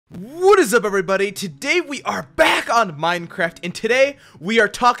is up, everybody? Today we are back on Minecraft, and today we are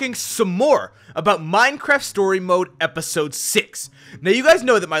talking some more about Minecraft Story Mode Episode 6. Now, you guys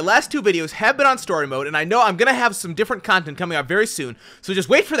know that my last two videos have been on Story Mode, and I know I'm gonna have some different content coming out very soon, so just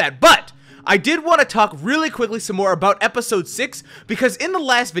wait for that. But I did want to talk really quickly some more about Episode 6, because in the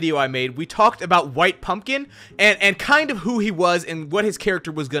last video I made, we talked about White Pumpkin, and kind of who he was and what his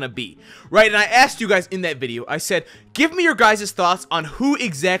character was gonna be, right? And I asked you guys in that video, I said, give me your guys' thoughts on who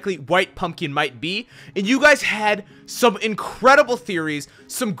exactly White Pumpkin might be, and you guys had some incredible theories,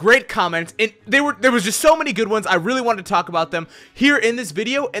 some great comments, and there was just so many good ones. I really wanted to talk about them here in this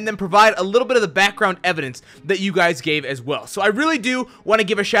video, and then provide a little bit of the background evidence that you guys gave as well. So I really do want to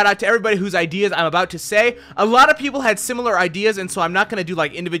give a shout out to everybody whose ideas I'm about to say. A lot of people had similar ideas, and so I'm not going to do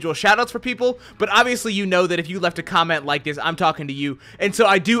like individual shout outs for people, but obviously you know that if you left a comment like this, I'm talking to you, and so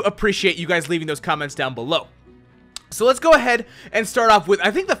I do appreciate you guys leaving those comments down below. So let's go ahead and start off with, I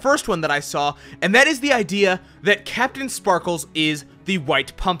think, the first one that I saw, and that is the idea that Captain Sparkles is the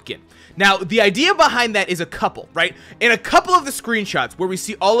White Pumpkin. Now, the idea behind that is a couple, right? In a couple of the screenshots where we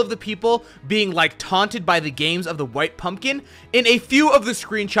see all of the people being, like, taunted by the games of the White Pumpkin, in a few of the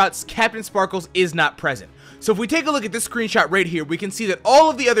screenshots, Captain Sparkles is not present. So if we take a look at this screenshot right here, we can see that all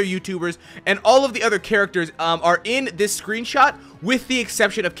of the other YouTubers and all of the other characters are in this screenshot, with the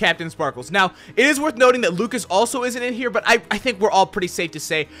exception of Captain Sparkles. Now, it is worth noting that Lucas also isn't in here, but I think we're all pretty safe to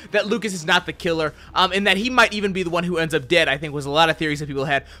say that Lucas is not the killer, and that he might even be the one who ends up dead, I think was a lot of theories that people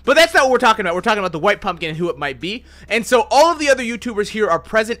had. But that's not what we're talking about. We're talking about the White Pumpkin and who it might be. And so all of the other YouTubers here are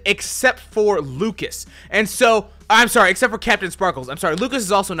present except for Lucas. And so, I'm sorry, except for Captain Sparkles. I'm sorry, Lucas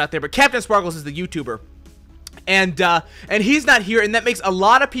is also not there, but Captain Sparkles is the YouTuber. And he's not here, and that makes a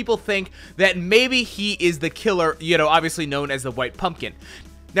lot of people think that maybe he is the killer, you know, obviously known as the White Pumpkin.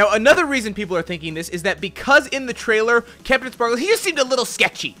 Now, another reason people are thinking this is that because in the trailer, Captain Sparkles, he just seemed a little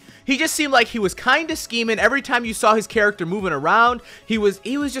sketchy. He just seemed like he was kind of scheming. Every time you saw his character moving around, he was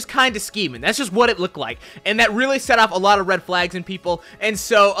just kind of scheming. That's just what it looked like. And that really set off a lot of red flags in people. And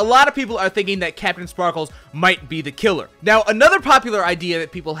so a lot of people are thinking that Captain Sparkles might be the killer. Now, another popular idea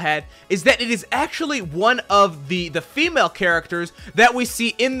that people had is that it is actually one of the female characters that we see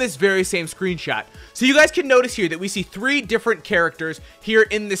in this very same screenshot. So you guys can notice here that we see 3 different characters here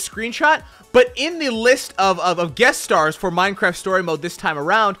in this screenshot. But in the list of guest stars for Minecraft Story Mode this time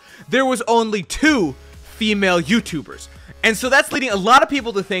around, there was only 2 female YouTubers. And so that's leading a lot of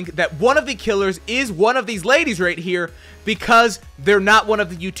people to think that one of the killers is one of these ladies right here, because they're not one of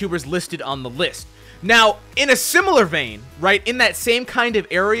the YouTubers listed on the list. Now, in a similar vein, right, in that same kind of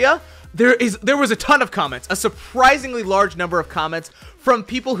area, there was a ton of comments, a surprisingly large number of comments from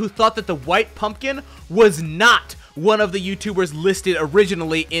people who thought that the White Pumpkin was not one of the YouTubers listed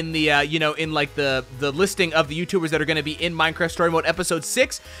originally in the, you know, in like the listing of the YouTubers that are going to be in Minecraft Story Mode Episode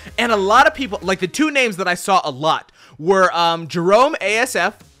 6. And a lot of people, like the 2 names that I saw a lot were Jerome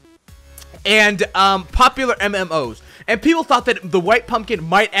ASF and Popular MMOs. And people thought that the White Pumpkin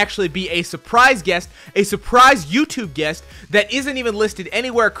might actually be a surprise guest, a surprise YouTube guest that isn't even listed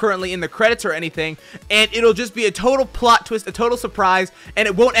anywhere currently in the credits or anything, and it'll just be a total plot twist, a total surprise, and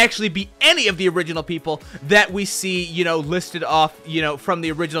it won't actually be any of the original people that we see, you know, listed off, you know, from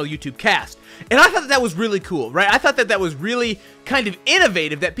the original YouTube cast. And I thought that that was really cool, right? I thought that that was really kind of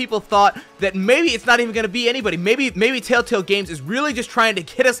innovative, that people thought that maybe it's not even going to be anybody. Maybe Telltale Games is really just trying to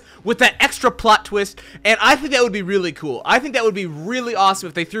hit us with that extra plot twist, and I think that would be really cool. I think that would be really awesome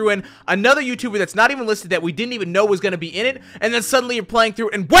if they threw in another YouTuber that's not even listed, that we didn't even know was going to be in it, and then suddenly you're playing through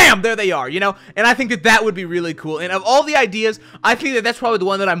and wham, there they are, you know? And I think that that would be really cool. And of all the ideas, I think that that's probably the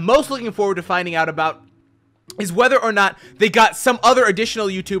one that I'm most looking forward to finding out about, is whether or not they got some other additional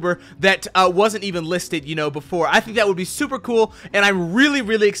YouTuber that wasn't even listed, you know, before. I think that would be super cool, and I'm really,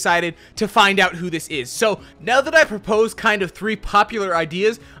 really excited to find out who this is. So, now that I proposed kind of 3 popular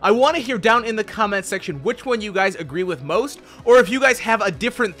ideas, I want to hear down in the comment section which one you guys agree with most, or if you guys have a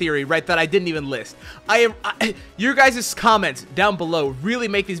different theory, right, that I didn't even list. Your guys' comments down below really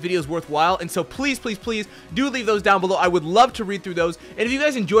make these videos worthwhile, and so please, please, please do leave those down below. I would love to read through those, and if you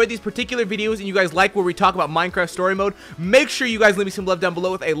guys enjoyed these particular videos and you guys like where we talk about Minecraft Story Mode, make sure you guys leave me some love down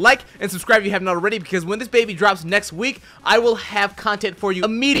below with a like and subscribe if you haven't already, because when this baby drops next week, I will have content for you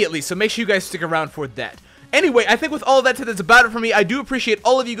immediately, so make sure you guys stick around for that. Anyway, I think with all of that said, that's about it for me. I do appreciate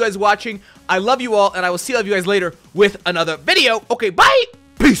all of you guys watching. I love you all, and I will see all of you guys later with another video. Okay, bye!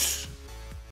 Peace!